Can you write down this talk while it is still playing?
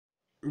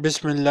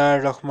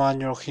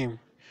Bismillahirrahmanirrahim.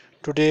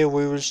 Today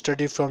we will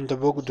study from the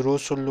book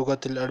دروس اللغة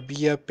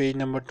العربية, page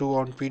number 2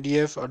 on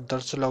PDF.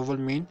 الدرس الأول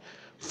mean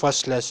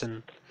first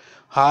lesson.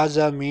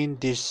 هذا mean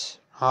this.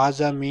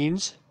 هذا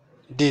means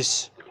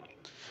this.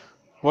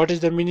 What is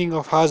the meaning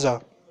of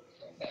هذا?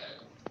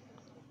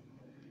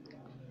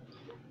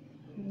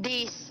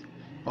 This.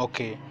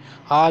 Okay.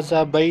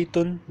 هذا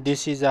بيت,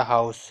 this is a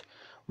house.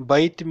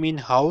 Bait mean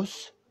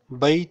house.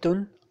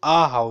 Baitun,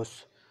 a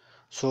house.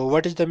 So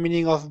what is the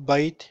meaning of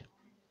bait?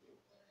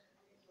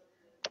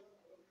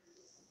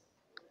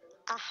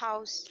 A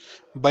house.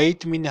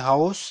 Bait mean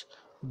house.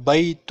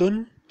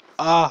 Baitun,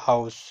 a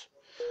house.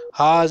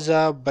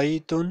 Haza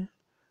baytun,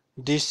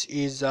 this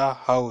is a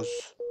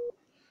house.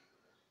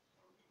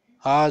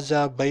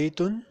 Haza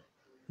baytun,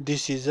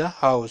 this is a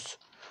house.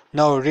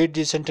 Now read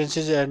these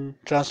sentences and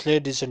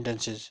translate these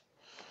sentences.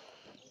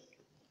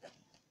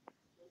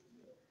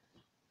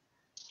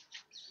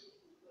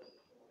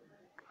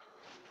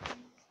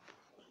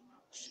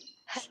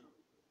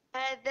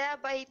 هذا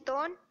بيت.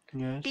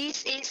 Yes.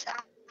 This is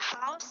a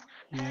house.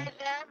 Yes.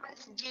 هذا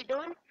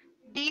مسجد.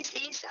 This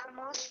is a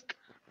mosque.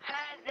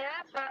 هذا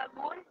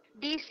باب.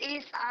 This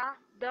is a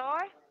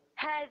door.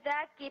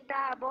 هذا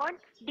كتاب.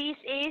 This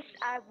is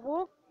a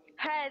book.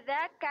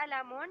 هذا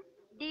قلم.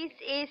 This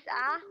is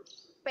a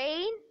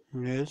pen.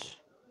 Yes.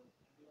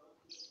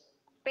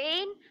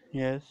 Pen.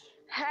 Yes.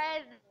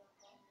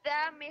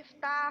 هذا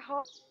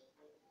مفتاح.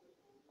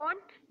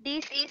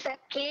 This is a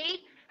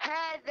key.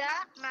 هذا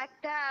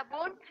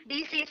مكتب.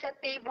 This is a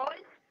table.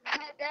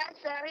 هذا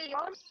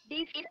سرير.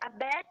 This is a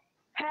bed.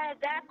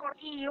 هذا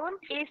كرسي.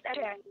 Is a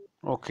chair.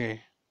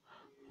 Okay.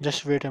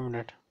 Just wait a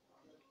minute.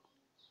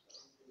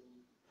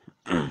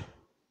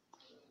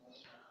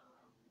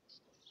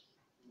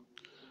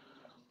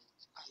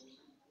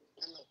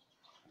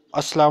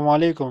 Assalamu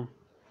alaikum.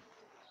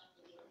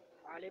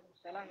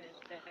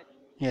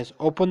 Yes.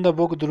 Open the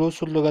book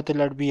دروس اللغة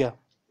العربية.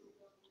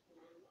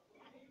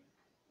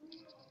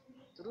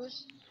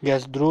 دروس.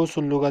 Yes. دروس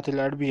اللغة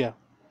العربية.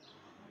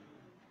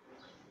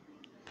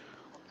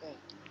 Okay.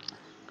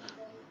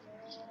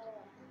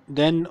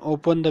 Then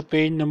open the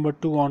page number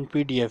 2 on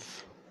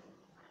PDF.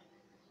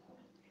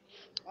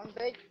 On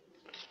page.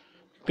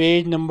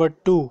 Page number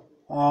 2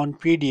 on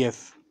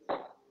PDF.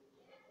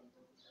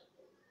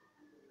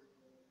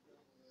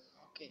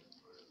 Okay.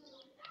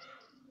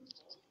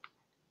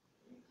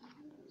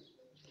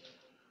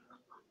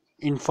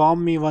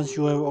 Inform me once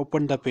you have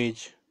opened the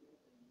page.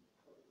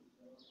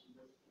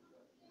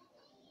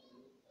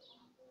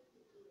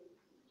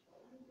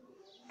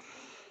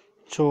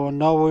 So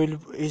now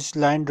his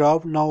line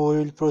dropped. Now we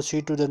will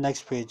proceed to the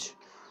next page.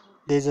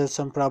 There's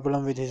some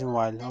problem with his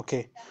mobile.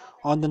 Okay.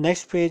 On the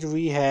next page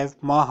we have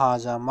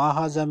mahaza.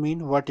 Mahaza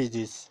mean what is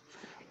this?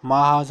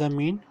 Mahaza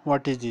mean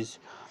what is this?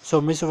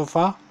 So Miss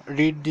Waffah,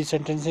 read the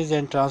sentences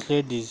and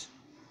translate these.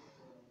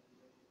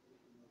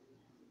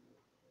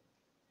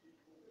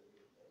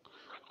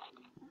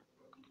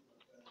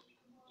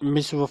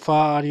 Miss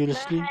Waffah, are you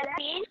listening?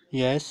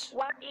 Yes.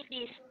 What is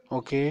this?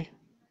 Okay.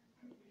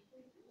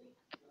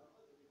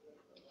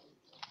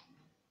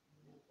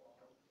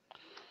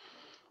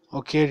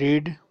 Okay,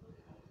 read.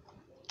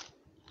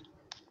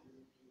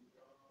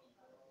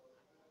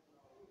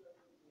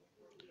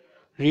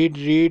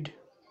 Read.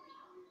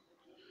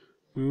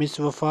 Miss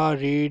Wafa,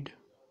 read.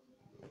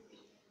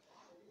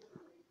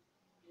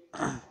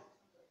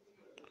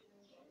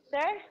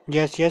 Sir?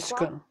 Yes,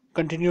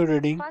 continue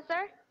reading.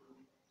 Sir?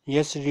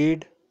 Yes,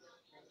 read.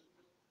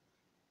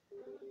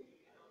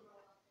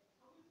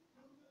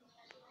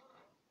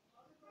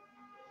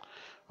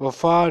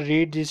 Wafa,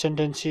 read the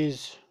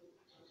sentences.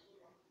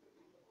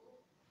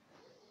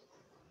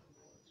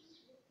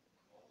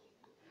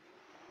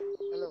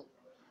 Hello.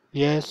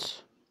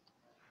 Yes.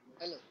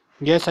 Hello.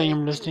 Yes, I Page am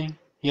 2. listening.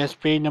 Yes,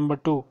 page number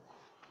 2.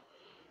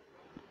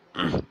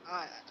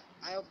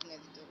 I opened it.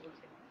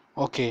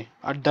 Okay.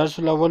 Ad-Dars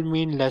level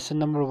mean lesson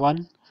number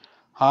 1.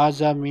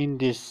 Haza mean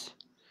this.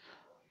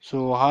 So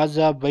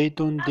Haza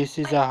Baitun, this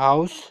is a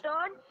house.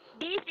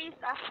 This is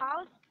a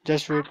house.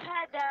 Just wait.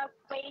 هذا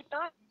بيت.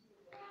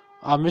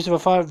 Miss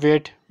Wafa,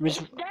 wait. Is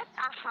that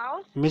a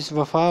house? Miss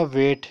Wafa,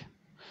 wait.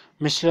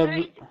 Mr. Sir,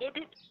 Ab- it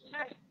is.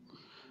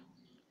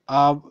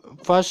 Sir.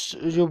 First,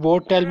 you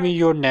both tell me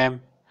your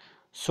name.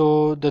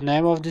 So the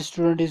name of this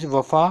student is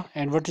Wafa,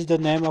 and what is the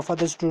name of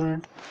other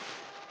student?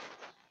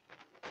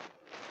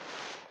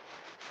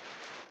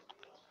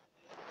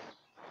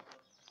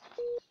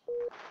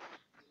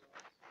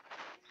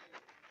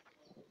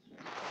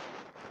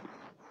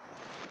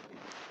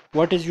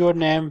 What is your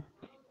name?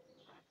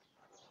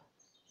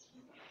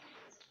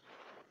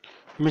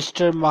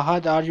 Mr.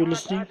 Mahad, are you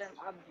listening?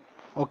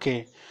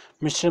 Okay.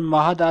 Mr.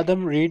 Mahad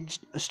Adam,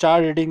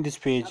 start reading this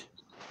page.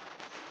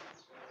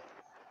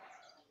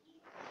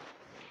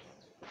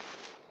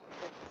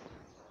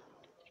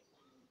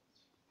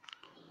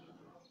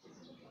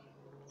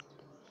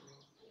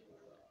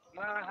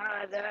 ما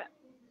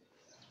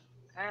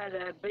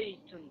هذا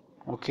بيت.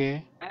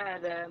 Okay.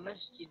 هذا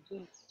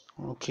مسجد.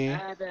 Okay.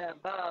 هذا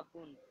باب.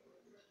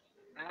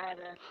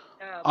 هذا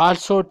كتاب.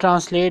 Also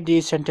translate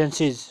these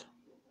sentences.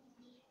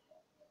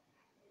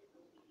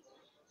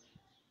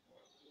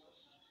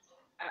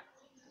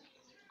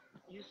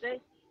 You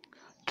say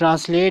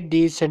Translate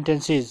these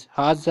sentences.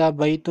 Haza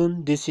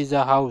baytun, this is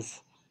a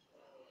house.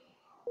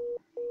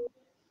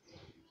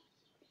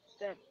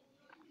 step.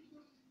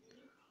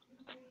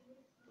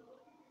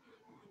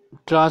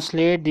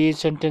 Translate these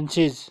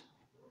sentences.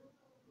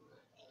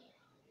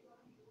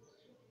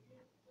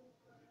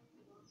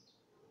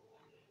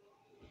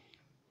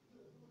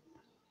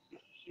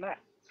 ما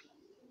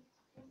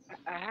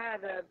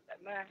هذا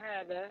ما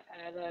هذا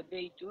هذا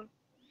بيت.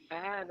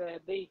 هذا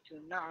بيت.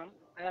 نعم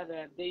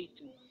هذا بيت.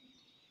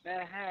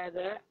 ما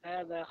هذا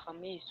هذا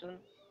خميس.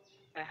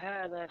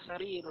 هذا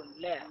سرير.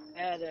 لا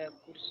هذا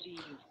كرسي.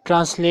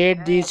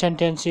 Translate these هذا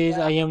sentences.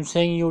 I كتاب. am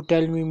saying you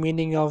tell me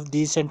meaning of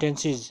these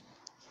sentences.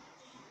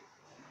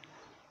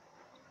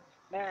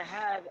 ما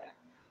هذا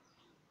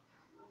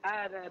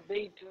هذا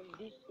بيت.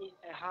 This is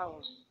a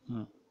house.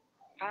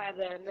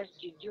 هذا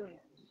مسجد.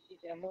 This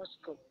is a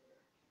mosque.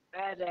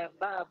 هذا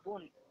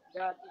باب.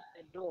 That is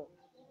a door.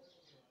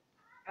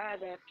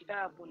 هذا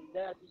كتاب.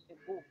 That is a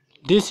book.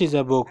 This is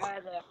a book.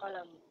 هذا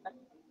قلم.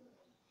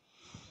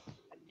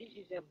 This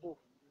is a book.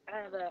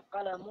 هذا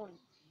قلم.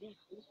 This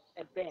is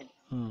a pen.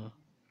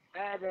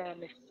 هذا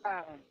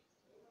مفتاح.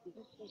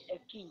 This is a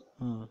key.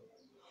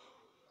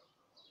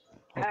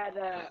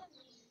 هذا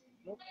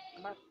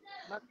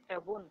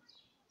مكتب.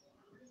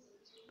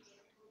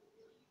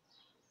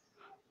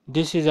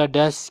 This is a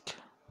desk.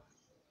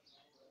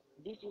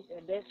 This is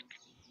a desk.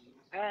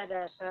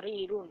 هذا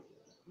سرير.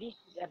 This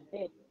is a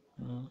bed.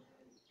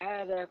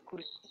 هذا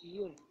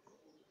كرسي.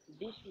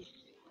 This is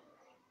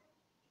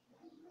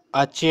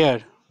A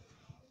chair.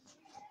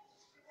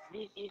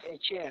 a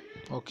chair.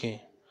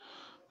 Okay.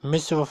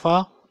 Miss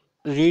Wafa,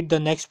 read the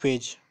next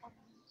page.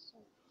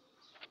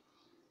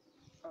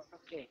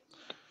 Okay.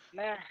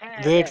 ما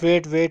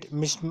هذا. Wait.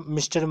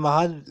 Mr.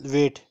 Mahal,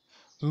 wait.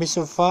 Miss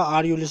Wafa,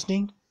 are you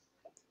listening?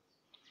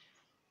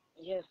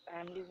 Yes,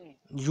 I'm listening.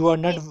 You are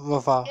not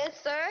Wafa.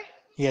 Yes, sir.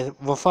 Yes,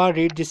 Wafa,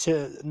 read this.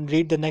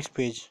 Read the next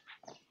page.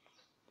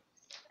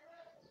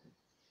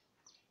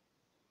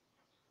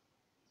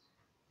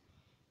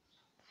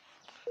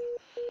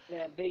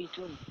 هذا بيت.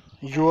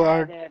 You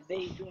are. هذا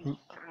بيت.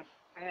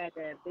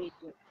 هذا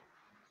بيت.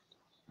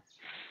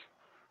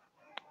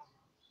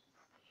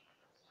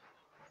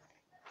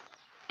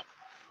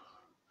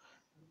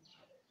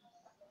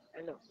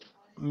 Hello.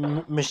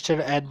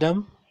 Mr.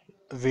 Adam,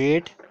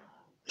 wait.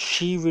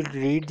 She will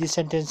read the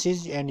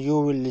sentences and you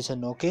will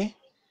listen, okay?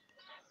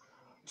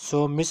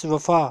 So, Miss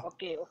Wafa,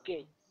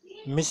 Okay.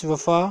 Miss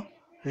Wafa,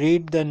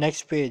 read the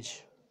next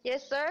page.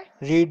 Yes, sir.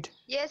 Read.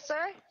 Yes,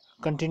 sir.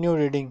 Continue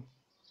reading.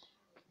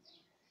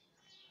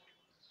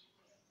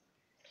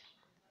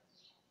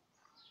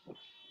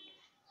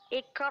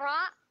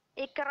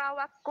 Ikra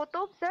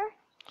waktub, sir.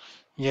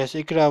 Yes,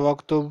 Ikra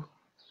Waktub.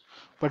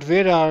 But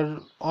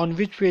on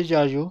which page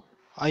are you?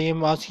 I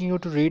am asking you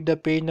to read the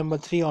page number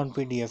 3 on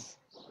PDF.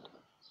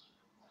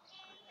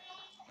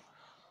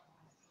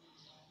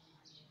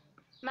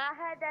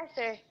 Mahada,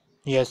 sir.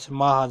 Yes,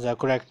 Mahaza,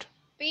 correct.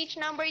 Page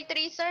number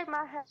 3, sir.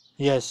 Mahada.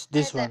 Yes,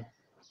 this one.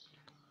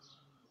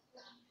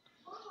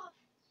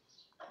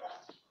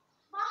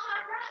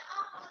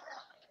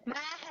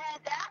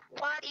 Mahada.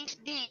 What is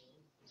this?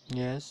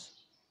 Yes,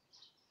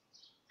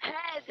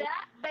 Hada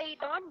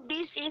bayton.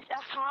 This is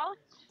a house.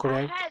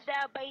 correct.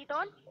 Hada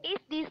bayton. Is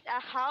this a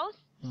house?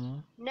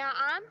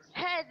 Naam.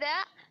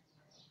 Hada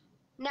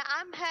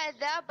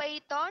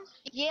bayton.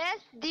 Yes,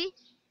 this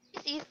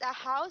is a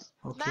house.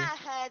 Okay. Ma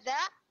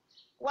hada.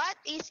 What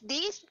is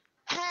this?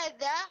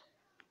 Hada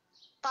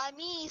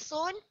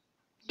qamisun.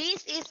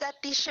 This is a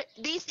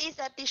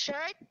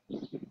t-shirt.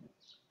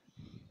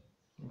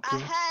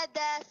 Okay.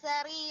 Ahada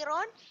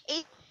sarirun.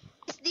 Is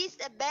this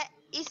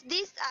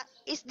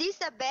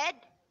a bed?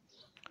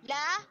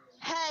 La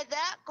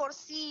hada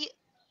kursi.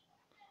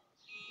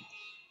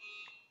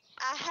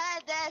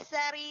 Ahada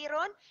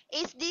sarirun.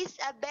 Is this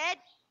a bed?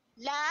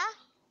 La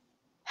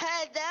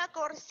hada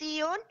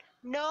kursiyun.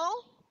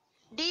 No,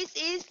 this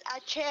is a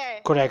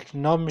chair. Correct.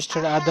 Now,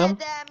 Mr. Adam.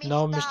 Ahada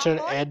Now, Mr.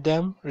 miftahun.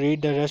 Adam,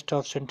 read the rest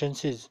of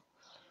sentences.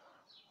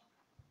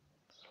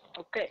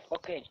 Okay.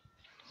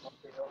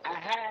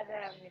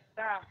 هذا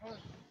مفتاح.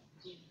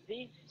 Is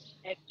this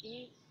a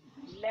key?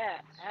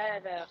 لا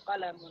هذا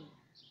قلم.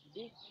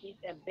 This is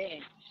a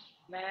pen.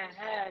 ما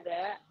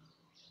هذا.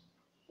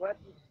 What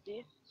is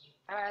this?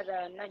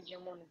 هذا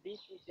نجم. This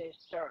is a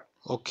star.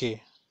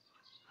 Okay.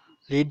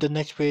 Read the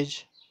next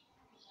page.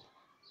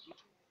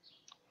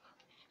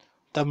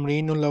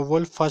 Tamreenul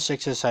Awwal, first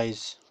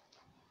exercise.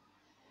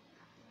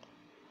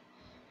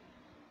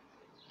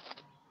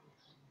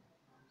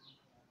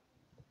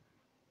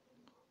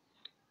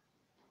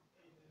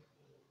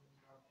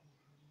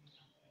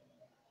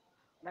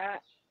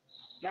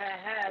 ما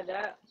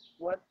هذا.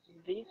 What is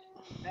this?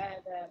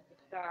 هذا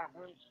مفتاح.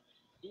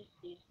 This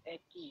is a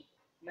key.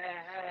 ما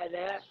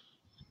هذا.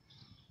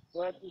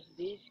 What is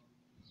this?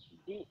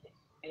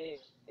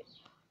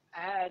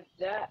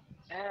 هذا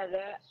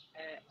هذا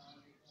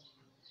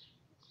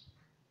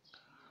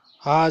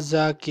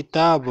هذا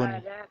كتاب.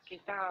 هذا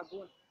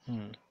كتاب.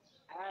 Hmm.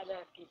 هذا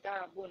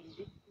كتاب.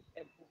 This is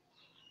a book.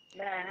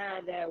 ما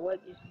هذا? What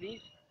is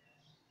this?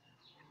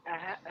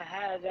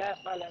 هذا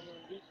قلم.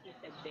 This is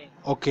a pen.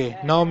 Okay,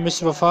 ما now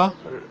Miss هذا? Wafa, What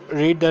is this?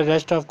 read the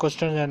rest of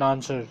questions and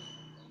answer.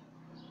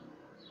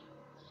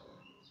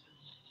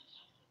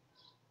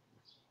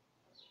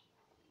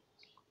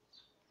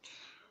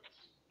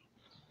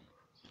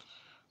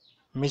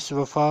 Miss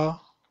Wafa,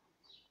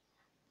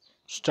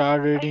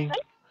 start reading.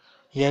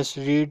 Yes,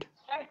 read.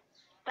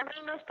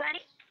 تمرين الثاني.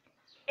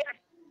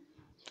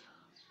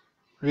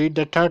 Read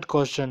the third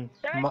question.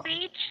 Third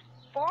page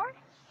 4.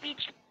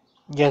 Page.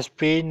 Yes,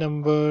 page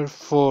number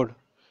 4.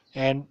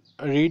 And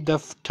read the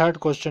third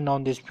question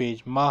on this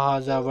page. Ma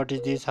haza, what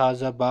is this?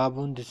 Haza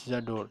babun, this is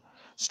a door.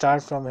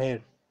 Start from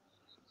here.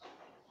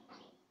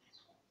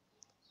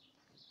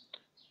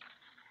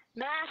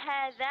 ما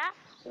هذا?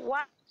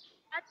 What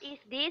is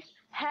this?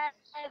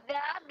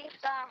 هذا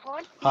مفتاح.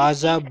 This Haza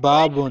is a key.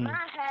 babun.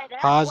 ما هذا?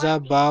 Haza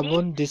What is this?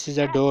 babun, this is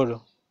a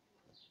door.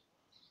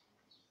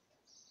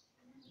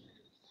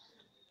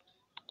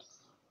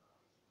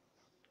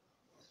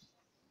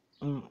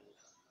 Mm,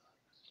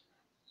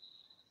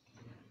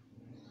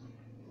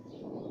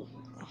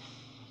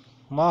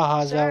 Ma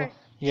haza. Sir.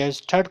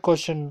 Yes, third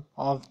question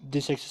of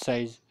this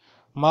exercise.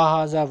 Ma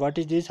haza, what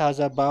is this?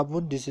 Haza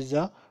babun, this is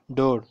a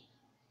door.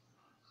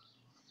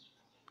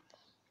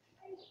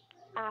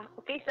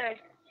 Okay, sir.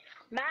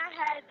 ما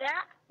هذا?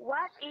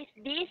 What is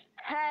this?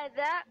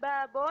 هذا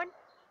باب.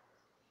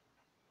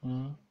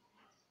 Mm.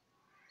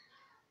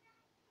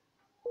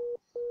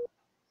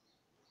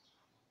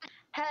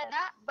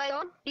 هذا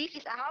بيت. This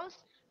is a house.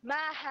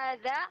 ما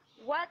هذا?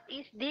 What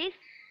is this?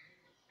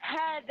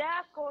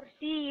 هذا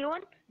كرسي.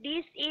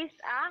 This is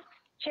a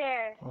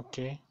chair.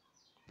 Okay.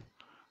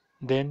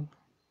 Then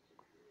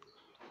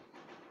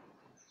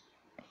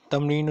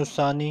Tamreen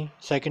Usani,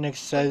 second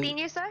exercise.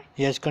 Continue, sir.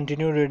 Yes,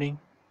 continue reading.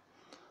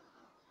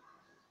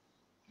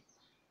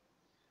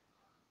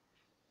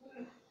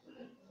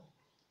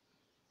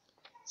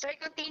 Sir,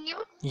 continue.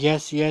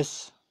 Yes,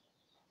 yes.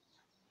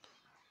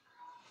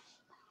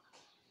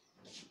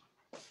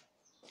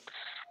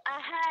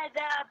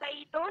 أهذا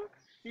بيت؟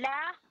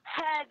 لا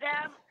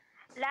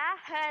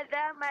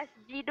هذا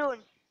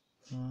مسجد.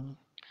 Mm.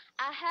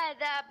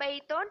 أهذا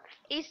بيت؟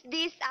 Is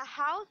this a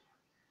house?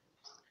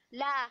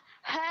 لا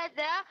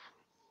هذا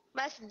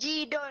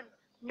مسجد.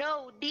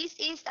 No, this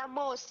is a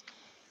mosque.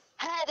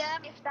 هذا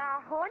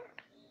مفتاح.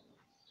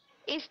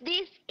 Is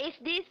this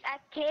a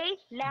key?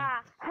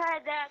 لا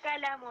هذا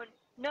قلم.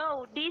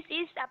 No, this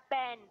is a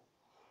pen.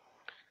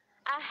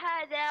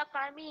 أهذا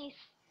قميص.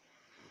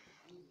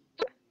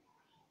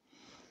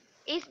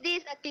 Is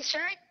this a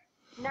t-shirt?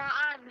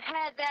 نعم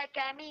هذا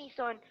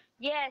قميص.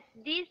 Yes,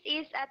 this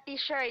is a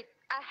t-shirt.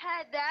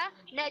 أهذا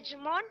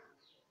نجم?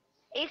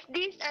 Is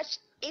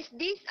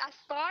this a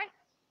star?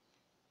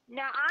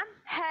 نعم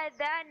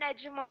هذا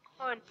نجم.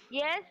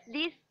 Yes,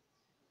 this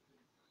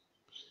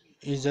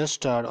Is a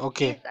star.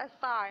 Okay. is a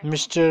star.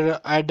 Mr.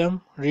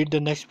 Adam, read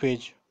the next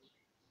page.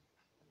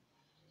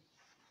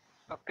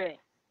 Okay.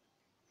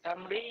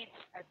 تمرين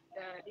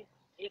الثالث.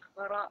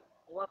 اقرأ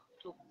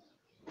واكتب.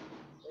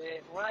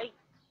 Write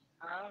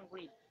and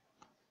read.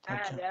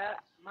 هذا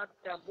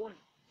مكتب.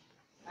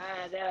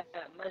 هذا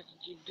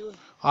مسجد.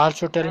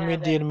 Also tell me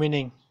هذا their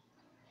meaning.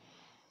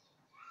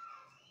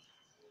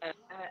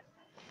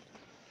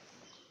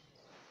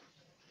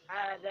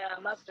 هذا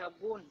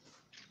مكتب.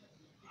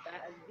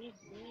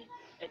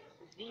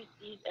 This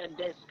is a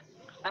desk.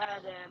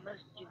 هذا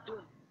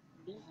مسجد.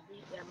 This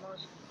is a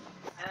mosque.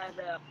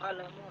 هذا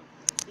قلم.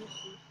 This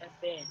is a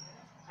pen.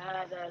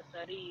 هذا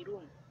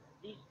سرير.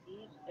 This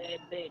is a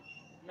bed.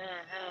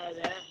 ما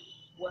هذا?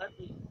 What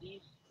is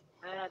this?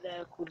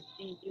 هذا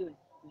كرسي.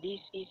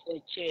 This is a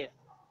chair.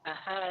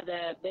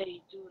 أهذا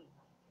بيت؟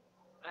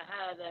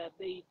 أهذا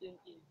بيت؟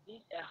 Is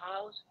this a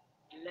house?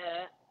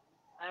 لا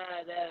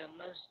هذا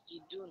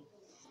مسجد.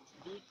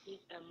 This is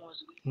a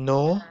mosque.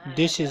 No,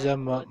 this is a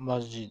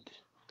masjid.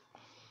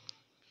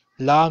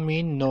 La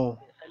mean no.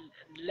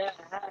 لا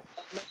هذا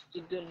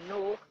مسجد.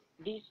 No,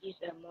 this is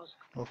a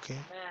mosque. Okay.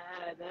 ما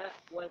هذا?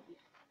 What is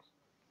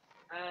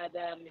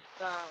هذا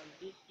مفتاح.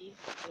 This is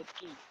a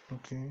key.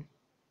 Okay.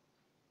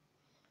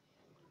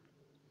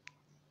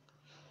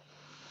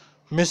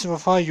 Miss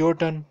Wafa, your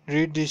turn.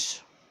 Read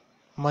this.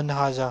 Man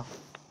haza.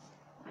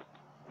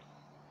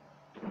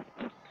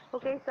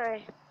 Okay, sir.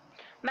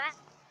 Man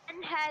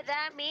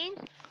هذا means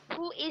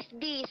who is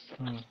this?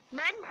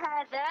 Man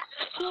هذا?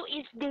 Who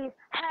is this?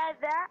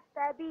 هذا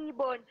طبيب.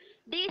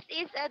 This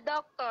is a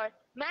doctor.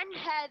 Man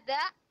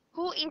هذا?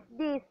 Who is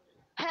this?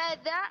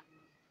 هذا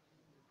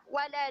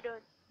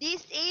ولد.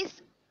 This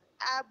is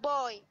a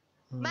boy.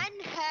 Man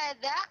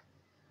هذا?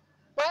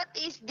 What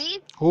is this?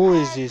 Who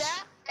is this?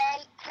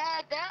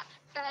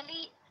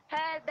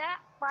 هذا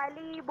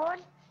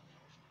طالب.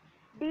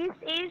 This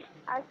is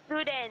a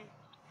student.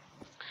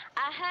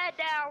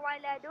 أهذا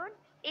ولد?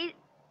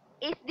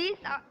 Is this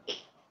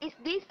is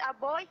this a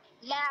boy?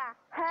 لا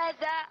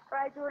هذا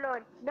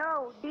رجل.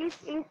 No, this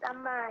is a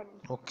man.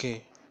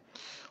 Okay.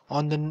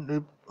 On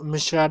the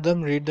Mr.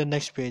 Adam, read the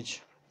next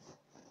page.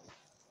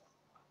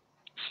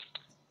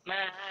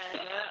 ما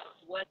هذا?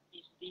 What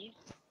is this?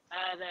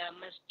 هذا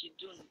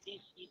مسجد.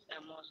 This is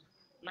a mosque.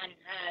 من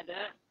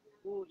هذا?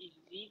 Who is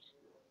this?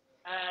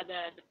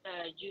 هذا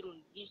تاجر.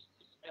 This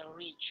is a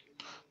rich.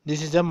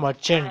 This is a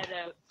merchant.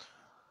 هذا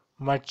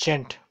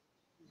Merchant.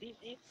 this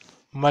is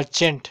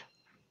Merchant.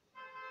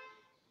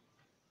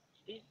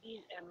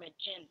 a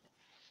merchant.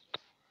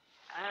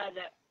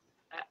 هذا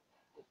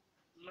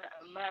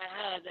ما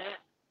هذا?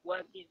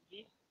 What is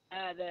this?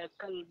 هذا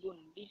كلب.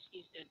 This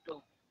is a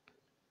dog.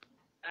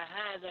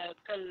 هذا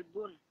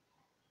كلب.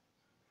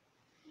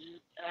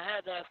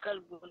 هذا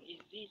كلب.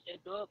 Is this a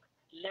dog?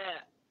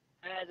 لا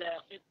هذا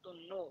قط.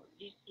 No,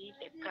 this is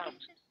a cat.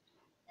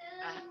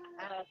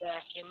 هذا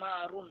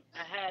حمار.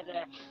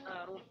 هذا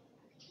حمار.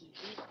 Is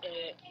this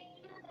a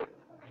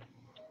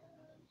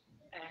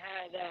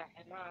هذا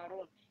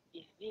حمار.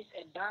 Is this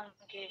a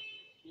donkey?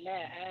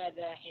 لا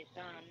هذا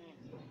حصان.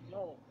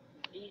 No,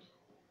 this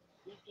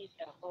is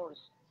a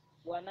horse.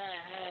 وما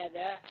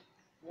هذا?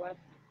 What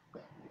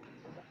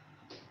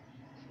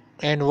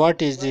And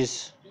what is what is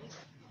this? this?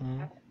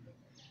 Hmm.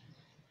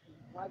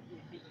 What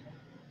is this?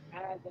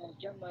 هذا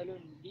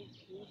جمل. This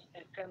is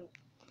a camel.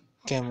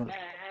 Camel. ما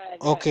هذا?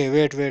 Okay,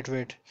 wait.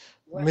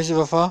 What Miss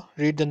Wafa,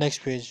 read the next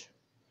page.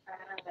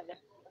 هذا?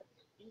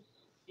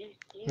 This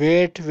is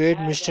Wait,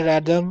 هذا Mr.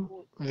 Adam.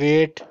 ديك.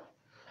 Wait.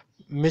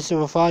 Miss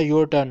Wafa,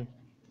 your turn.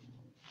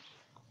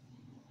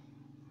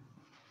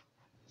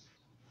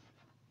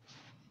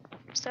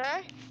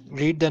 Sir?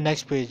 Read the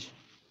next page.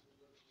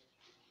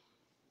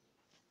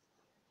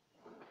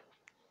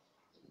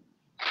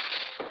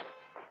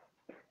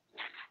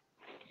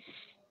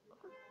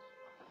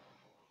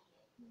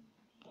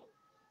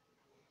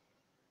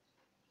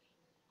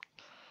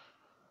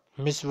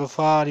 Miss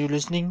Wafa, are you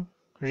listening?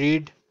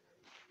 Read.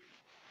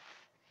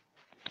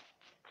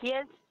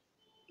 Yes.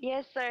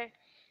 Yes, sir.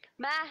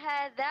 ما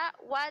هذا?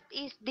 What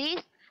is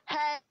this?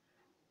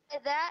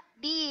 هذا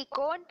ديك.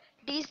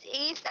 This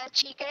is a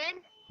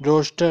chicken.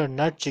 Roaster,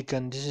 not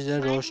chicken. This is a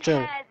من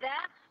roaster. هذا?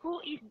 Who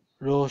is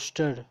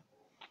Roaster.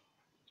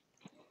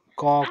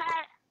 Cock.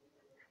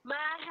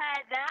 ما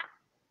هذا?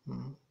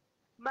 Hmm.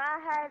 ما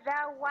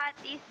هذا? What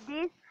is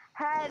this?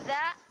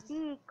 هذا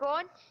ديك.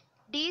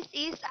 This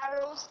is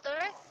a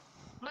rooster.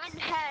 من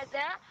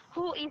هذا?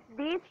 Who is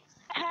this?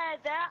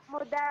 هذا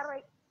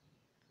مدرس.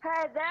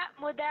 هذا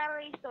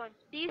مدرس.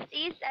 This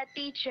is a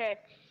teacher.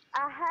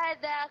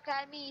 أهذا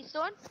قميص?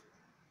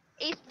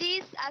 Is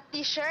this a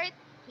t-shirt?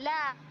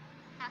 لا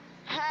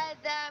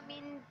هذا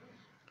من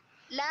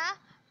لا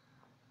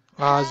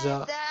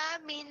Aza.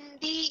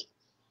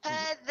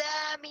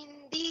 هذا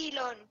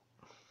منديل.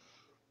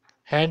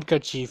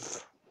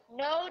 Handkerchief.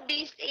 No,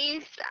 this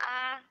is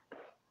a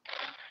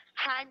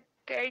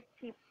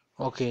handkerchief.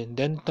 Okay,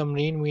 then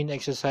Tamreen mean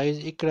exercise.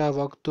 Ikra,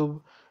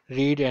 waktub,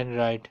 read and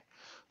write.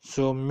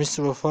 So, Miss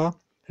Wafa,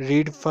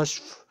 read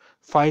first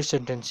 5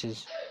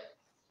 sentences.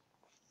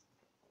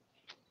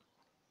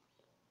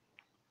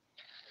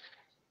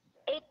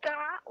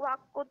 اقرأ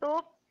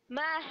واكتب.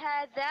 ما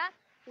هذا?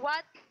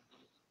 What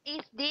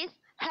is this?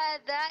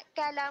 هذا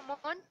قلم.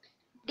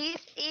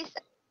 This is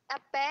a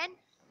pen.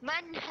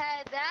 من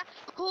هذا?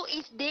 Who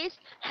is this?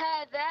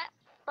 هذا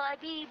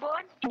طبيب.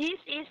 This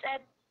is a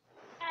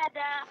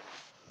هذا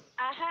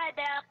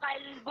هذا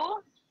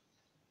قلب.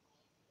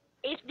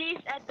 Is this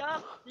a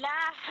dog?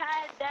 لا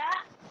هذا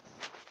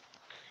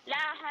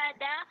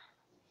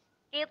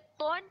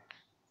قط.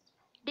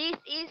 This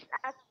is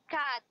a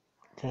cat.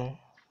 Okay.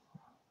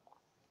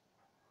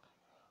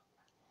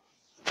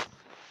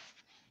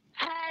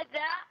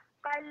 هذا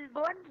قلب.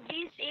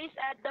 This is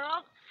a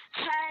dog.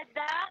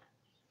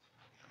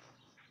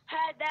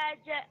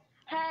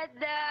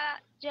 هذا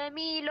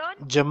جميل.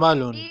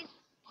 Jamalun. This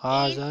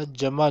Aza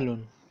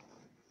Jamalun.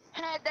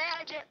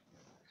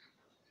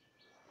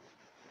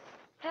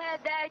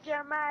 هذا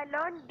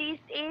جمال. This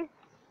is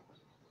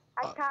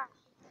a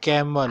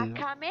Camel.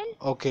 camel.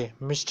 Okay,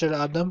 Mr.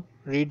 Adam,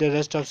 read the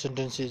rest of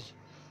sentences.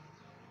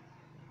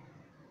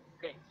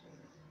 Okay.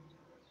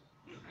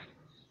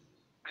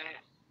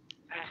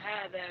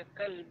 هذا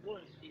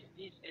كلب. Is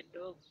this a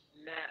dog?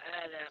 لا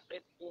هذا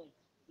قط.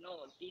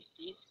 No, this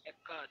is a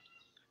cat.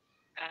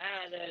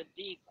 هذا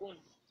ديك.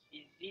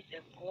 Is this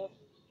a cock?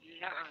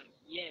 نعم,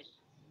 yes.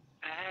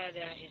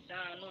 هذا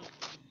حصان.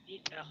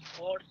 Is this a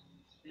horse?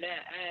 لا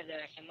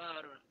هذا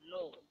حمار.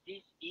 No,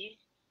 this is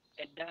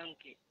a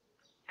donkey.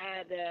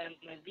 هذا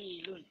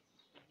مذيل.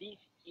 This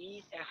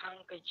is a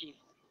handkerchief.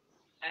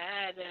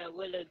 هذا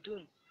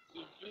ولد.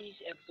 Is this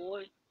a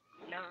boy?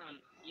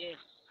 نعم, yes.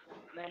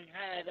 من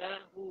هذا?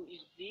 Who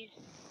is this?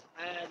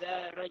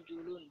 هذا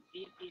رجل.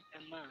 This is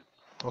a man.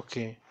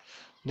 Okay,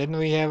 then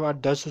we have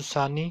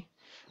Adasusani,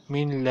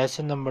 mean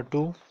lesson number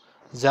 2.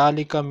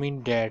 Zalika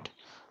mean that.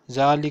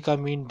 Zalika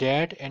mean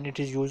that, and it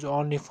is used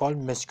only for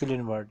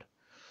masculine word.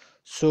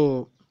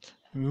 So,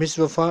 Miss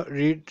Wafa,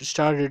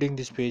 start reading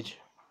this page.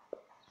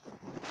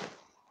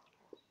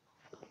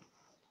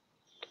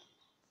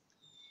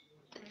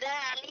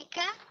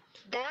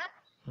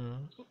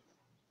 Hmm.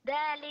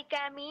 ذلك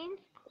means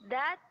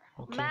that.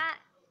 Okay.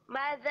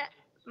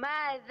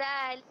 ما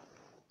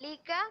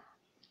ذلك,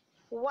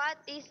 what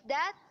is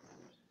that?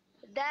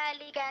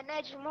 ذلك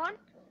نجم,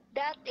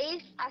 that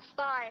is a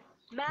star.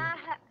 ما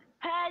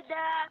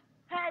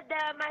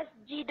هذا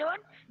مسجد,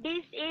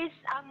 this is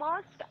a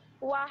mosque.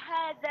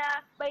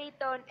 وهذا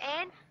بيت,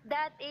 and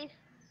that is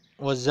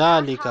a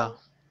وذلك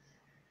house.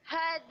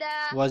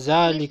 هذا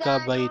وذلك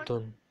حصان, بيت.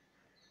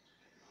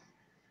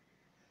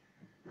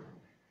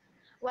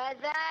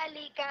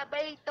 وذلك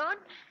بيت,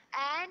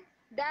 and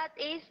that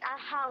is a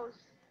house.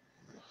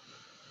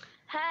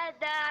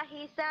 هذا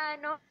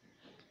حصان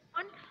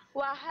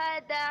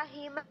وهذا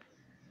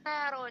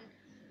حمار.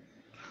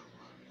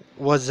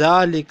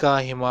 وذلك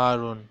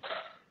حمار.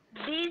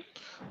 This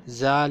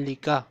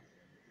ذلك.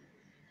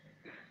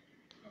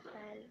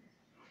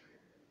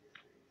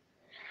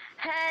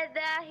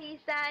 هذا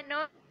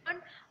حصان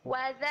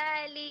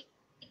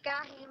وذلك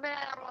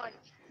حمار.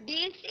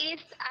 This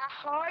is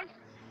a horse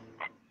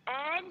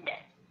and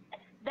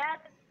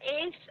that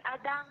is a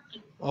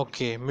donkey.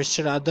 Okay,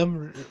 Mr.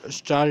 Adam,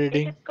 start Is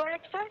reading. it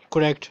correct, sir?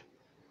 Correct.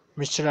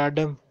 Mr.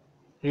 Adam,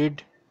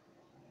 read.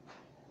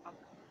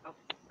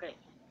 Okay.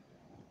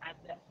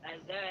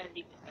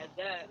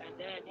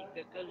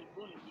 أذلك كلب,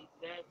 is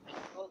that a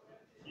dog?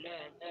 لا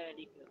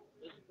ذلك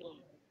قط.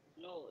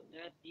 No,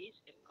 that is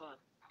a cat.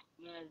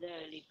 ما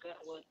ذلك,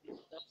 what is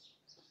that?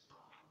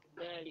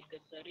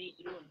 ذلك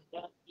سرير,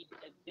 that is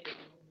a bed.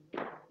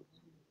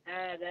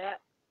 هذا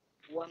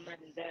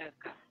ومن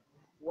ذاك,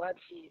 what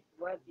is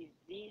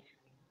this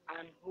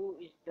and who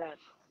is that?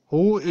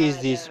 Who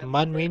is this? هذا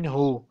Man mean مدرس.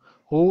 who.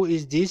 Who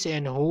is this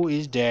and who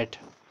is that?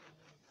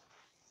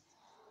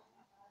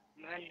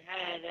 من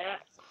هذا,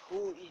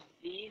 who is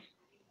this?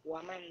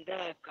 ومن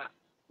ذاك,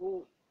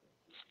 who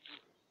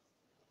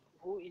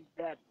is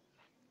that?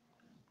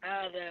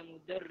 هذا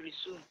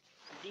مدرس,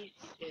 this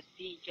is a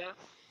teacher.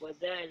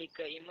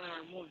 وذلك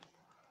إمام,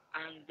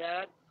 and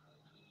that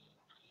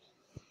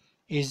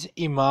Is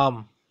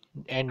Imam.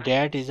 And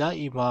that is a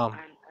Imam.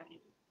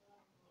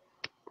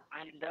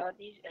 and that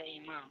is a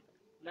imam.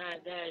 ما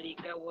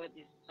ذلك, what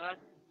is that?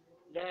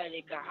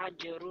 ذلك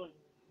حجر,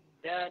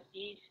 that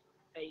is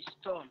a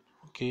stone.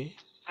 Okay.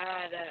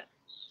 هذا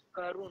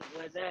سكر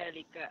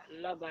وذلك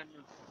لبن,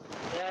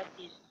 that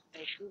is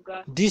a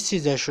sugar. This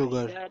is a And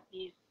sugar. that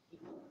is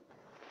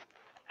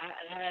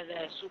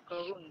هذا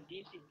سكر,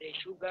 this is a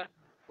sugar.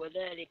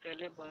 وذلك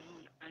لبن,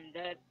 and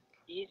that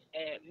is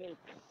a milk.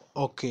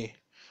 Okay.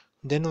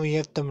 Then we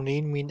have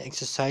tamreen mean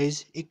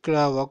exercise.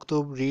 Ikra,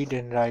 waktub, read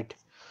and write.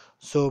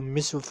 So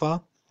Miss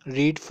Wafa,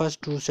 read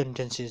first two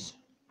sentences.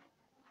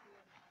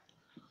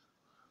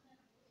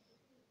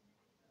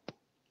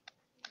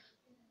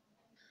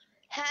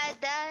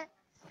 هذا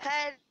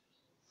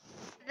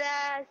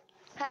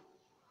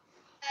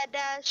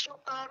هذا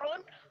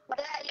سكر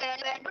وذلك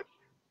لبن.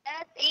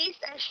 That is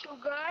a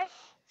sugar.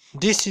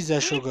 This is a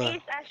This sugar.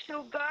 is a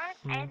sugar,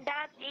 and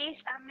that is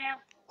a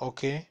milk.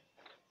 Okay.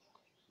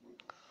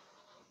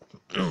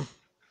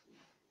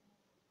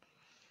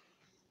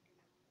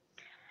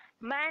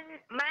 من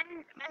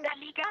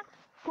ذلك,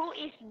 who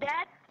is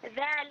that?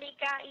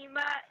 ذلك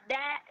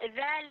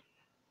ذلك.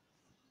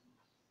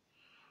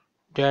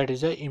 That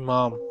is a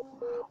Imam.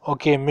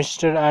 Okay,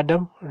 Mr.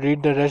 Adam,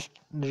 read the rest.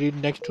 Read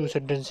next two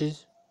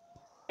sentences.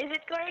 Is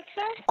it correct,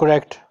 sir?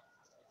 Correct.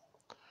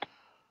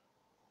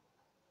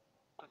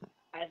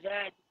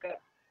 أذلك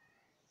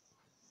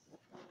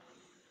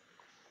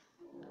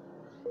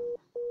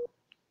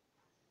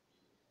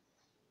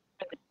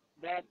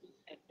that is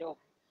a dog.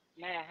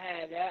 ما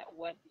هذا,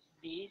 what is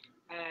this?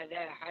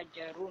 هذا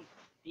حجر,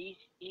 this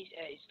is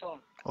a stone.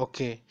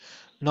 Okay.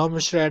 Now,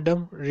 Mr.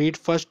 Adam, read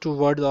first two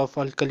words of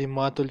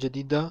Al-Kalimatul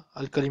Jadida.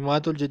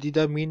 Al-Kalimatul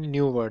Jadida mean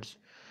new words.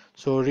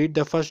 So read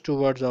the first two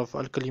words of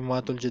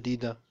Al-Kalimatul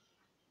Jadida.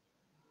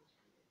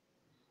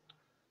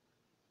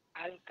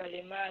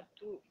 الكلمات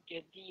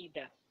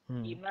جديدة.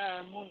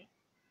 إمام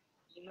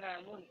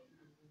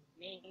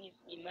means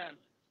imam.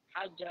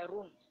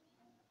 حجر,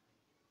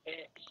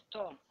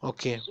 stone.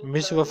 Okay.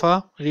 Miss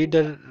Wafa, read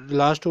the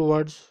last two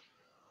words.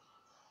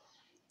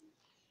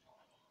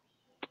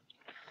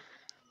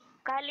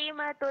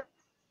 كلمة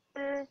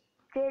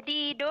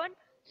جديد.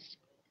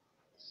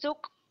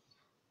 سكر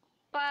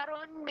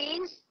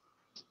means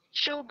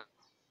sugar.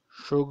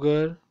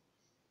 Sugar.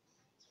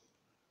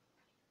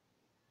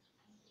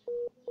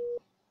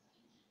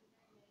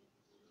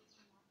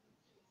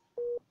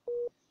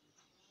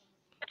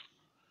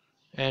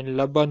 And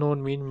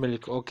Labanun mean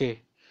milk.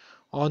 Okay.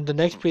 On the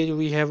next page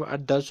we have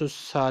Ad-Darsu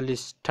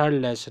Salis, third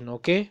lesson.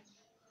 Okay.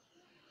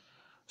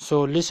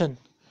 So listen.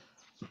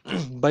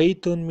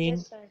 Baytun mean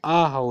Yes, sir.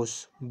 a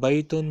house.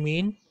 Baytun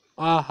mean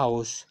a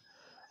house.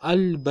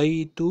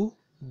 Al-Baytu,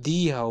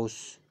 the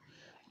house.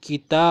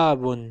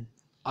 Kitabun,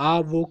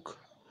 a book.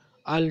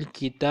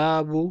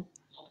 Al-Kitabu,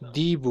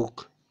 the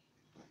book.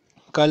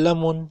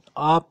 Kalamun,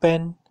 a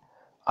pen.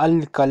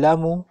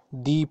 Al-Kalamu,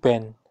 the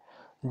pen.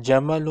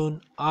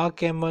 Jamalun, a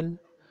camel.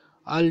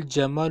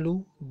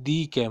 Al-Jamalu,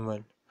 the camel.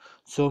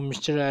 So,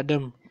 Mr.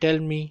 Adam, tell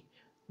me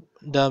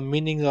the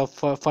meaning of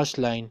first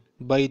line.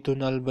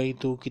 Baytun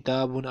al-baytu,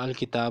 kitabun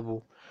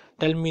al-kitabu.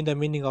 Tell me the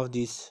meaning of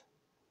this.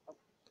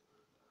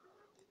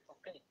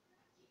 Okay.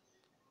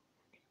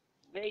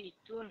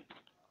 Baytun,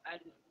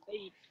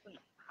 al-baytun,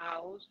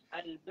 house,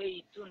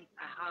 al-baytun,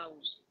 a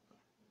house.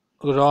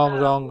 Wrong,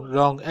 wrong, Kitabun,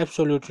 wrong,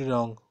 absolutely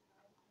wrong.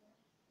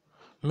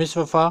 Miss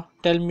Wafa,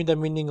 tell me the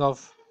meaning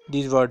of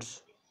these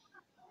words.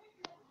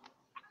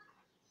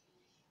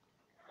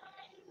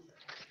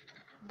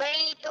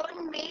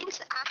 Baytun means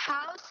a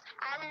house.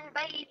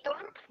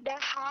 Al-baytun, the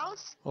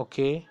house.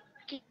 Okay,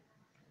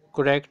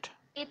 correct.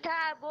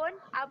 Kitabun,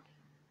 a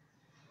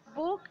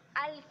book.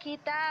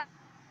 Al-kitabun,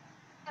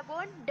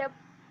 the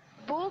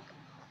book.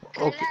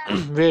 Okay,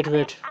 Kalamun, wait,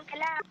 wait,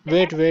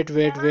 wait,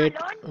 wait, wait, wait,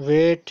 jamalun,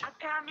 wait, a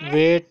camel.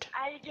 wait,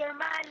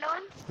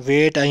 Al-jamalun,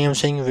 wait. I am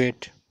saying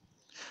wait.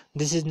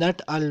 This is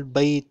not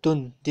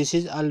al-baytun. This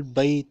is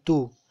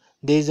al-baytu.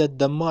 There is a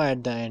dhamma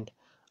at the end.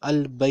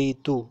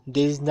 Al-baytu.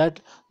 There is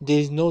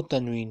no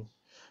tanween.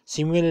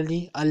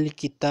 Similarly,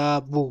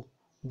 al-kitabu,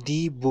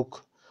 the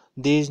book.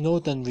 There is no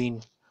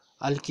tanween.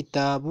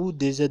 Al-kitabu,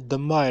 there is a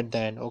dhamma at the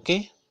end.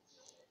 Okay.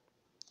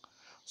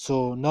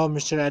 So now,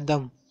 Mr.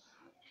 Adam,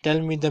 tell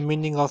me the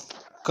meaning of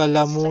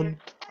kalamun,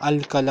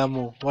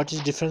 al-kalamu. What is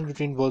the difference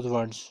between both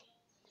words,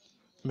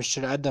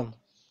 Mr. Adam?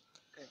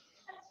 okay.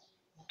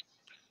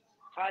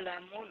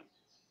 Qalamun,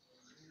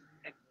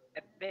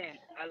 a pen,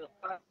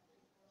 al-qalam,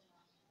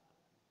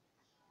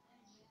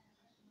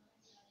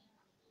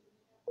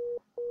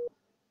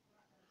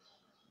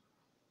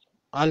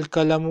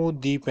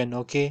 Al-kalamu, the pen.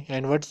 Okay.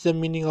 And what's the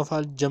meaning of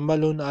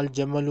al-jamalun,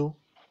 al-jamalu?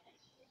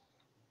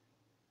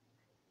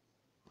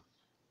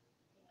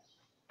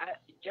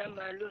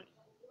 jamalun,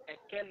 a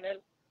camel,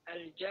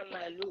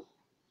 al-jamalu,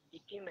 a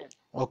camel.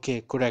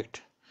 Okay,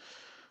 correct.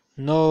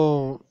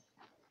 Now,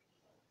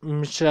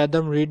 Mr.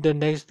 Adam, read the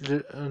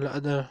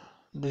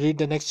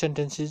next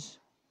sentences.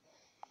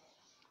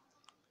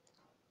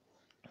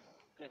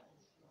 Okay.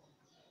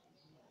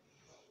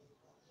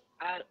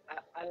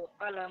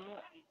 Al-qalamu,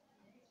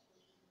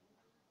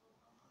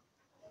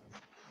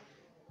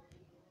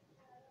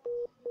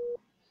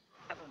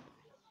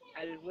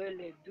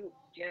 al-waladu,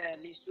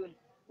 jalisun,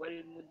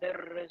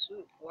 wal-mudarrasu,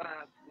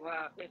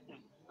 waqifun.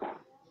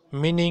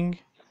 Meaning,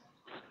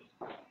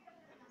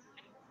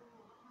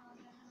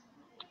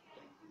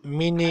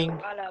 meaning.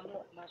 Al-qalamu,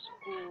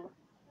 maskur,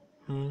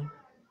 Hmm,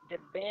 the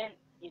pen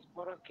is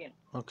broken.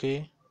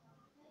 okay.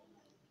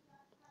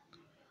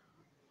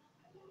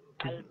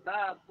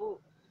 Al-babu,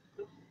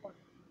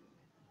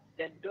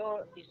 the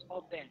door is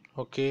open.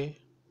 Okay.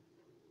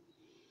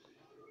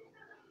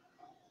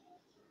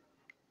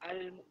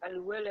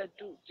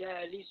 Al-waladu,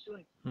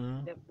 jalisun,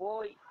 Hmm. the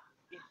boy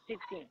is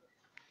sitting.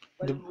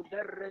 The,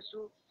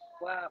 Wal-mudarrasu,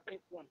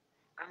 waqifun,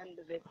 and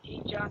the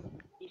teacher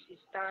is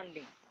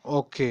standing.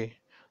 okay.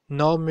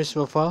 Now, Miss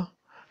Wafa,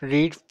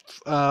 read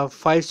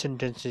 5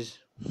 sentences.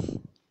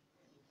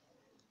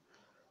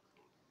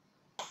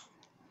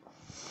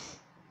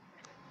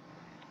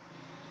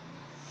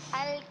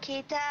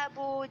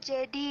 Al-kitabu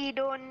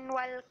jadidun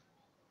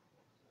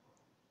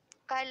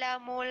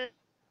kalamul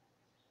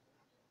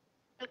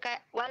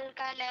wal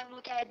kalamu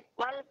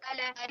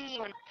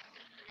karim.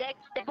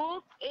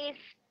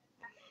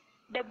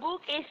 The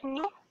book is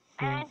new,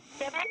 Hmm. and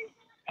the pen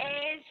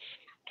is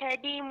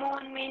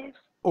kadimun means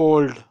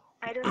Old.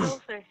 I don't know,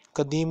 sir.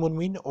 Kadimun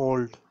mean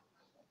old.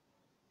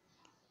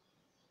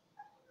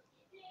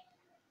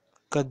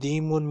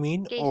 Kadimun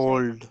mean Okay, sir.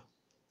 old.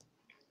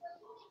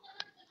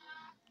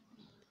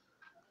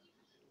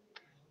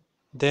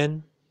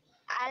 Then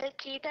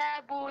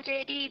Al-kitabu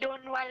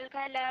jadidun wal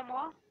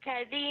kalamu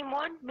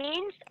kadimun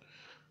means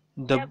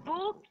the the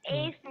book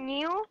is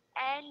new,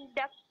 and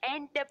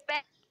the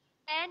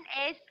pen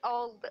is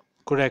old.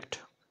 correct.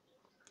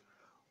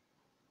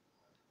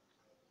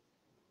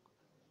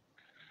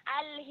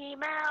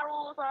 Al-himaru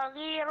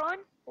saghirun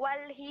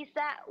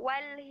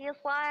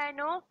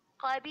wal-hisanu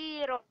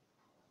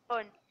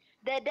kabirun.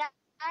 The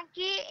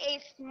donkey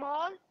is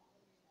small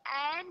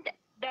and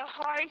the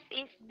horse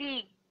is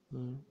big.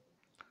 Hmm.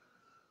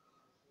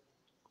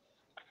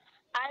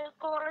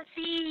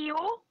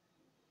 Al-kursiyu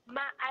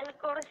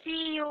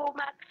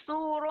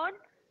maksurun.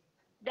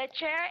 The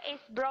chair is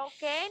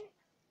broken.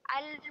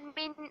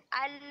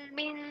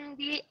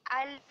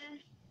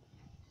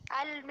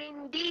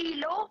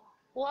 Al-mindilu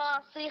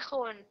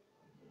wasikhun.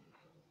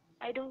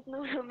 I don't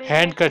know the meaning, sir.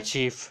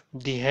 Handkerchief.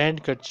 The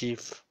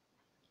handkerchief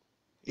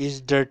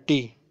is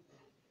dirty.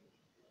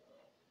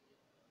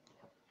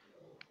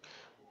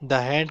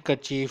 The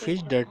handkerchief Okay, is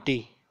sir. dirty.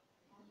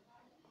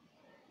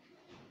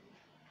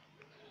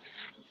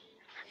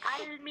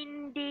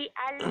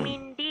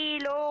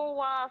 Al-mindilu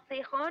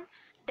wasikhun.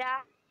 The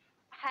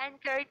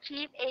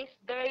handkerchief is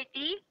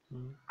dirty.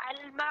 Hmm.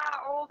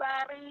 Al-ma'u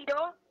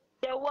barido.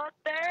 The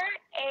water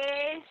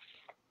is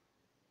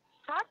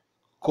hot.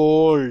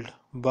 Cold.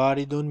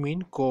 Baridun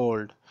mean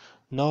cold.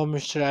 Now,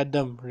 Mr.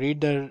 Adam,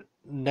 read the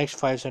next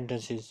 5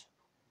 sentences.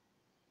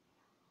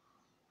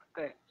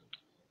 Okay.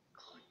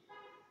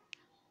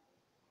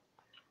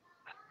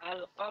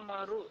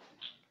 Al-qamaru,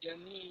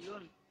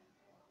 جميل.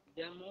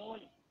 The moon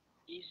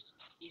is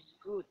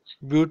good.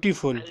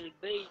 Beautiful.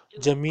 البيت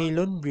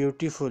Jamilun,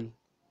 beautiful.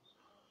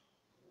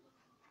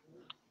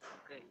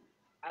 okay.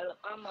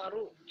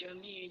 القمر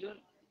جميل.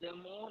 The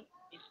moon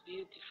is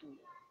beautiful.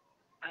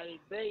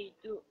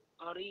 البيت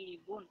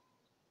قريب.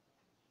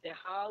 The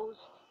house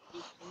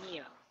is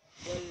near.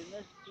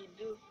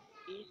 والمسجد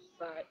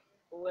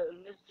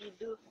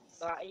والمسجد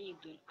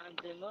بعيد. And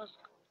the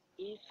mosque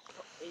is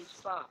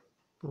far.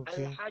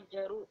 Okay.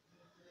 الحجر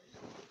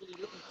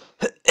ثقيل.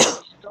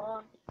 The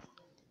stone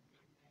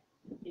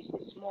is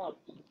small.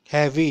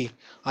 Heavy.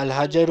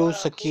 Al-Hajaru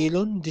الورق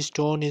Sakilun, the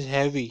stone is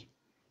heavy.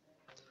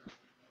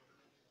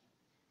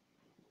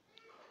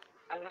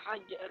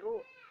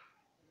 الحجر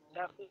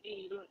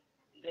ثقيل.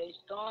 The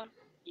stone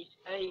is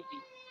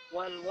heavy.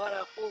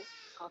 والورق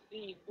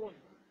خفيف.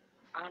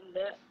 And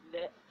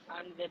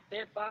the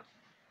paper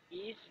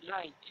is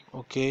light.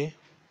 Okay.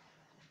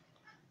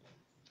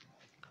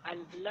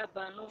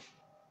 اللبن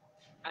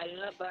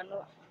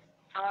اللبن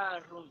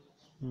حار.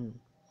 Hmm.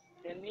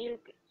 The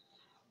milk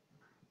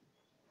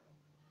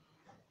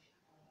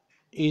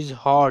Is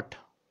hot.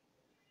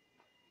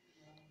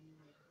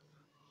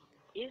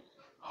 is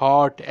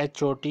Hot.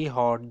 H-O-T,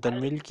 hot. The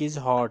milk is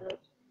hot.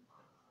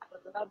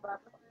 اللبن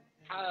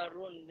حار.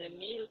 The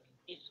milk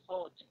is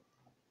hot.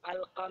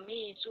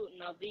 القميص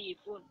نظيف.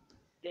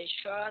 The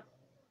shirt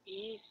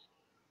is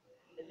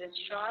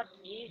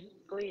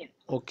clean.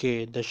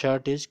 Okay, the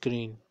shirt is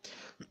green.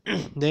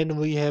 Then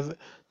we have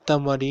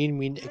Tamarin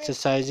mean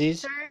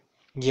exercises. Sir,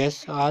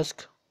 Yes,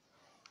 ask.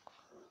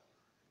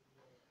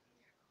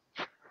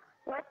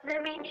 what's the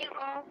meaning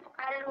of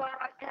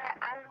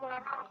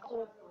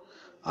al-waraqu?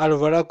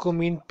 Al-Waraku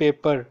mean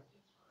paper.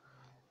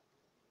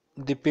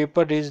 The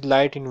paper is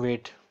light in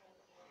weight.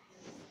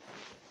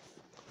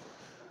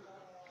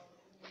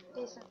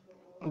 Listen.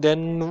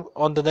 Then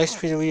on the next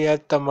page we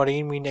have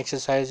Tamarin mean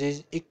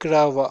exercises.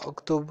 Ikra wa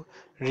uktub,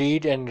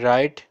 read and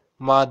write.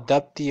 Ma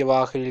dabti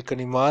wa akhiril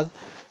kalimat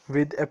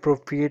with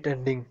appropriate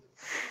ending.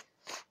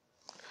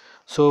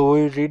 So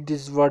we read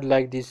this word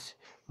like this: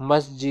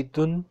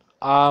 Masjidun,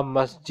 a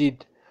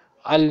masjid,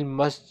 al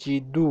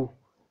masjidu,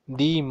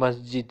 the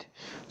masjid.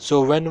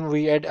 So when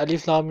we add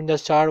alif lam in the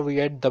start,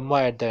 we add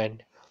dhamma at the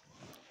end.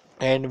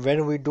 And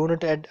when we do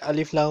not add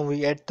alif lam,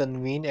 we add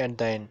tanween at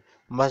the end.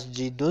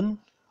 Masjidun,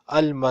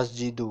 al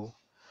masjidu.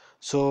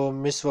 So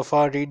Miss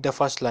Wafa, read the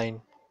first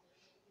line.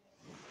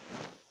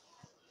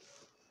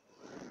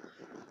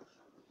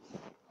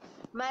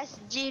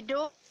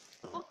 Masjidu,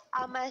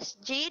 a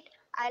masjid,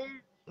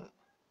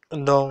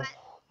 No,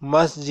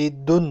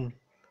 masjidun,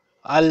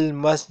 al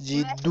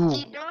masjidu.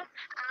 masjidun,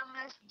 a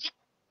masjid.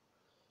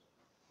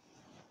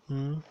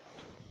 Hmm.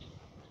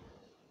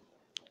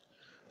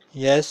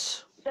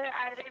 Yes. Sir,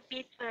 I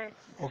repeat, sir.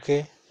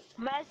 Okay.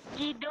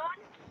 Masjidun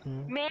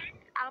Hmm. means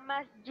a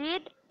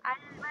masjid,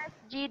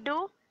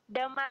 al-masjidu,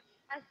 the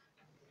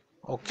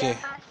Okay.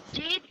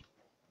 masjid,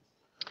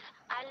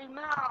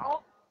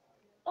 al-ma'u,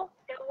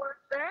 the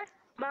water,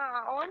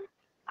 ma'un,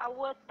 a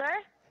water,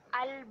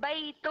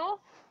 al-baytu,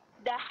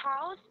 the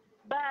house,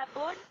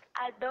 babun,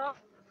 a door,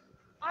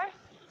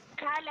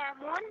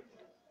 kalamun,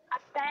 a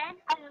pen,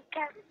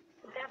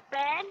 the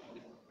pen,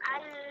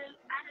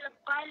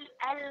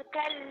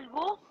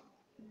 al-kalbu,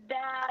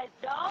 the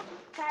dog,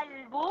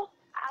 kalbu,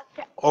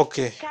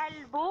 Okay.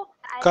 kalbu, a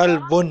dog,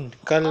 Kalbun,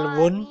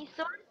 Kalbun,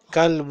 qamisun,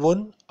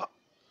 Kalbun,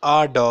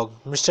 our dog.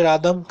 Mr.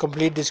 Adam,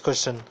 complete this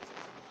question.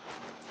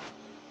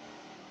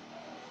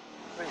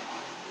 right.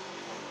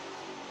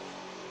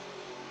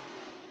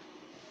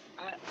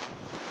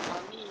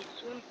 قميص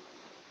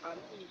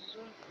قميص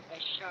a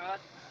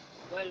shirt.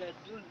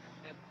 ولد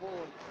a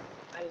boy.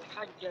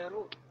 الحجر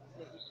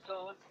the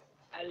stone.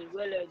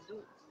 الولد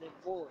the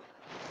boy.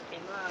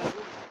 حمار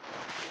the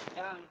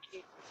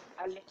donkey.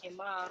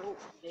 الحمار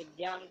the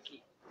donkey.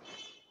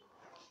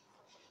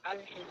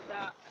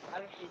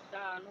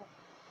 الحصان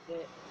the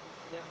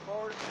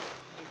horse.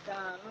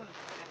 حصان a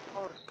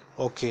horse.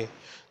 Okay.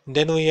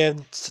 Then we have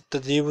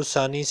Tadribu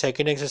Sani,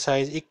 second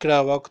exercise. Ikra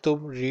Waktub,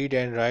 read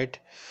and write.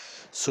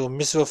 So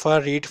Miss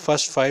Wafa, read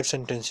first 5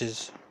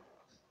 sentences.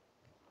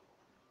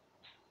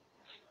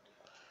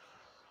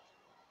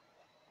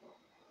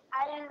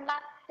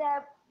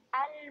 المكتب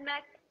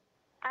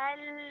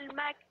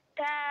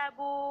المكتب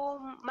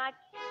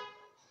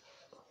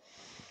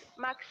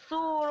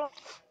مكسور.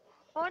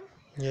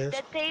 Yes.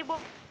 The table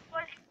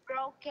is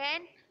broken.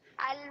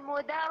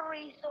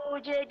 المدرس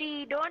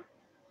جديد.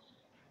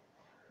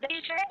 The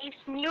teacher is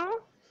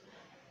new.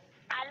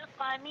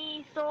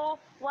 القميص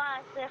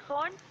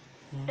واسخ.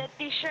 Hmm. The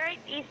t-shirt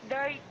is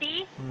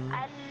dirty. Hmm.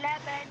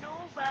 اللبن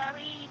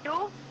بريد.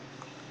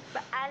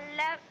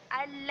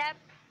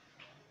 اللبن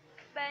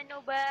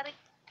بريد.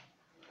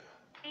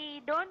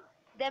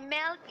 The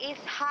milk is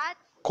hot.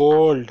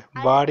 Cold.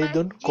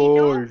 Baridun, المسجد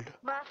cold.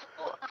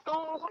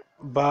 مفتوح.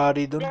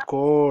 Baridun, The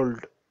cold.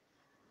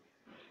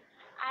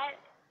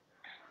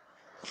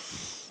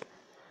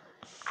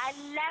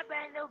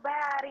 اللبن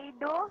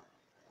بارد.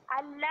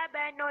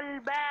 اللبن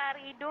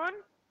البارد.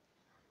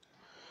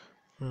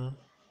 Hmm.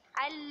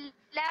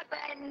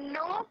 اللبن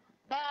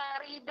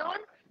بارد.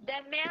 The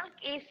milk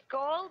is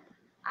cold.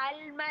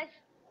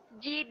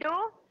 المسجد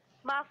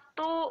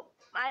مفتوح.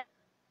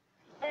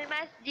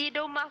 المسجد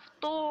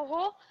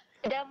مفتوح.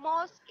 The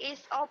mosque is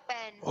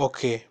open.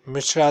 Okay,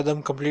 Mr.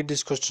 Adam, complete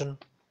this question.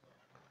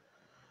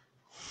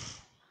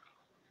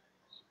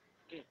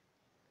 Okay.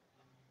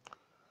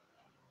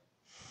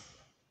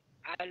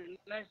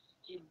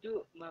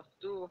 المسجد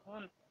مفتوح.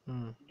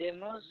 The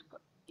mosque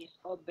is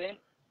open.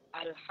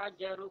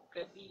 الحجر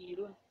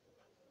كبير.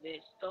 The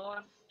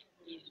stone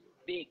is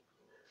big.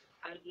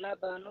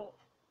 اللبن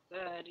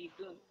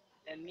بارد.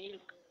 The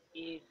milk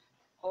is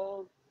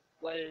cold.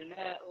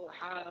 والماء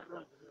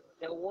حار.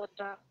 The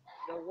water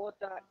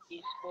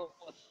is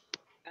hot.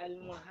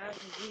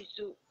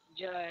 المهندس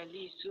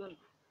جالس.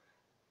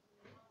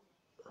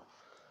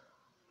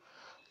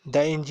 The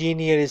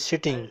engineer is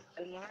sitting.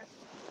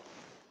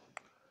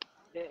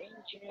 The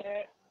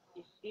engineer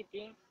is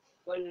sitting.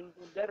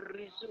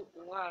 والمدرس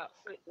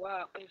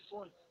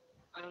واقف.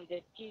 And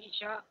the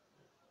teacher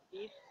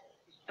is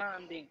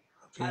standing.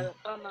 Okay.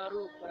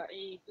 القمر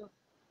بعيد.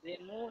 The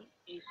moon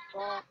is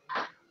far.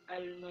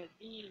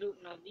 المنديل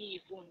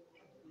نظيف.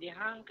 The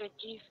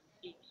handkerchief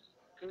is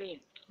clean.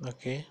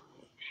 Okay.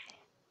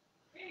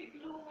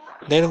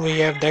 Then we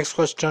have next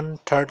question,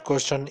 third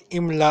question,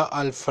 Imla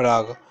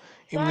al-Farag.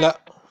 Imla,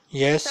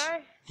 yes,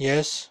 Sir,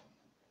 yes,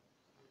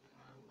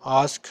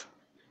 ask.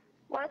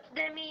 what's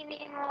the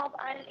meaning of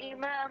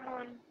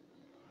al-imamun?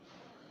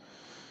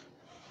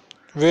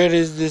 Where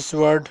is this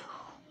word?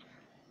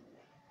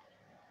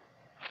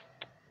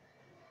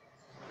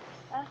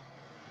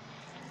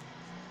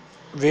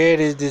 Where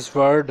is this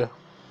word?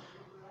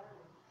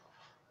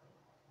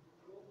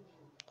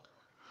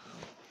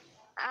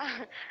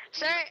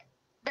 Sir,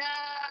 the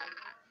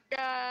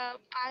the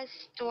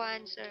past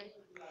one, sir.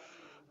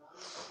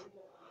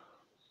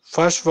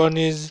 First one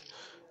is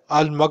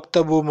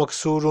al-Maktabu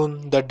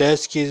Maksurun, the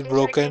desk is Okay, sir,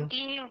 broken.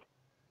 continue.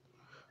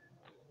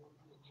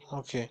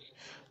 Okay.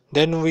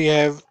 Then we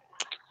have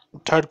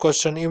third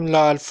question,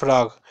 Imla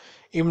al-Farag.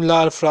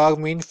 Imla al-Farag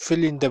means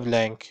fill in the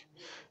blank.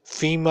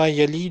 Fima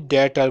yali,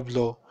 that are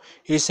below.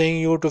 He's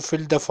saying you to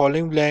fill the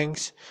following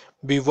blanks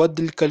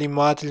biwadil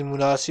kalimat al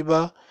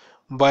munasiba,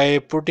 by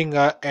putting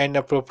an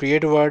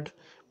appropriate word,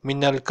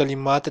 min al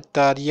kalimat al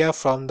tariya,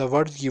 from the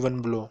words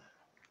given below.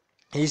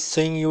 He's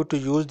saying you to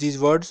use these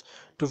words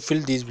to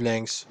fill these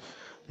blanks.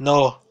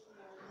 Now,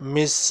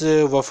 Miss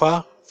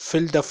Waffah,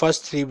 fill the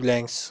first three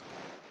blanks.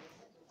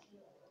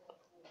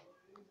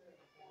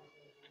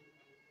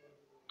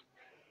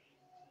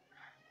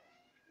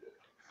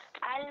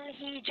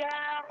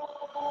 Al-hijaru.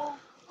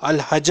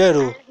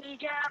 Al-Hajaru.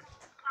 Al-hijaru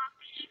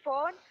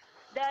khafifun.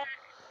 The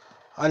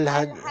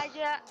Al-Haj.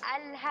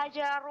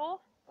 al-hajaru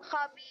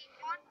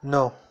khafifun.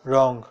 No,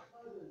 wrong.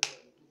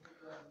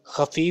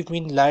 Khafif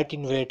means light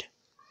in weight,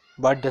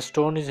 but the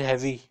stone is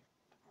heavy.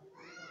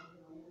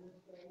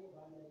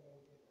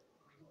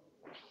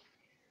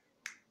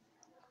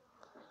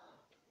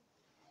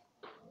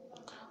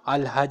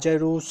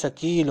 Al-Hajaru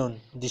Sakilun,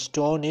 the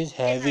stone is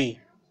heavy.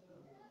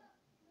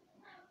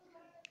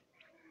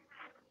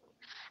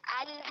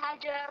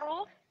 Al-hajaru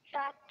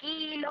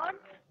thaqilun.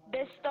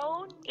 The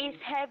stone is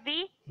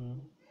heavy.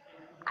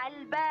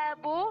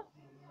 Al-babu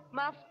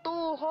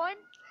maftuhun.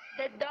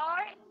 The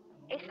door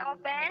is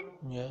open.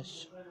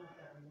 Yes.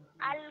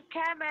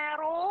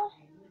 Al-kamaru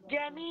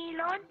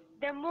jamilun.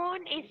 The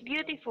moon is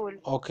beautiful.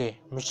 Okay,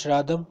 Mr.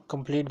 Adam,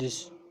 complete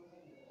this.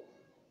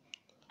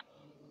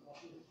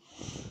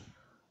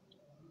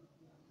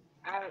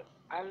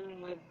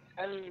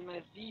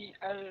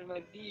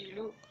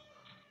 المذيل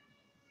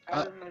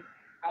Uh,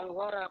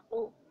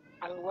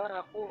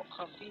 الورق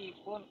خفيف.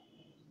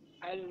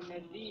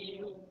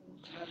 المذيل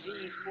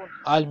نظيف.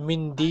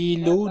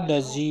 Al-Mindilu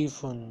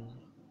Nazifun.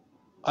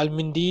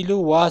 Al-Mindilu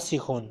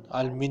Wasikhun.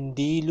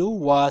 Al-Mindilu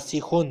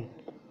Wasikhun.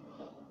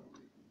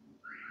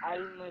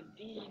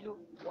 المنديل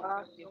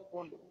واسخ.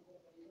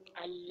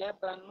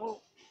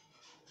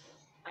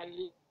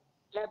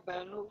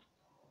 اللبن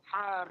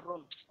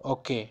حار.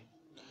 Okay,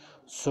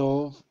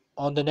 so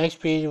on the next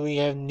page we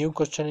have new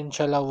question.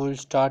 Inshallah, we will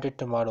start it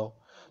tomorrow.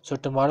 So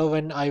tomorrow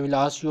when I will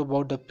ask you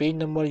about the page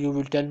number, you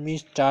will tell me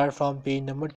start from page number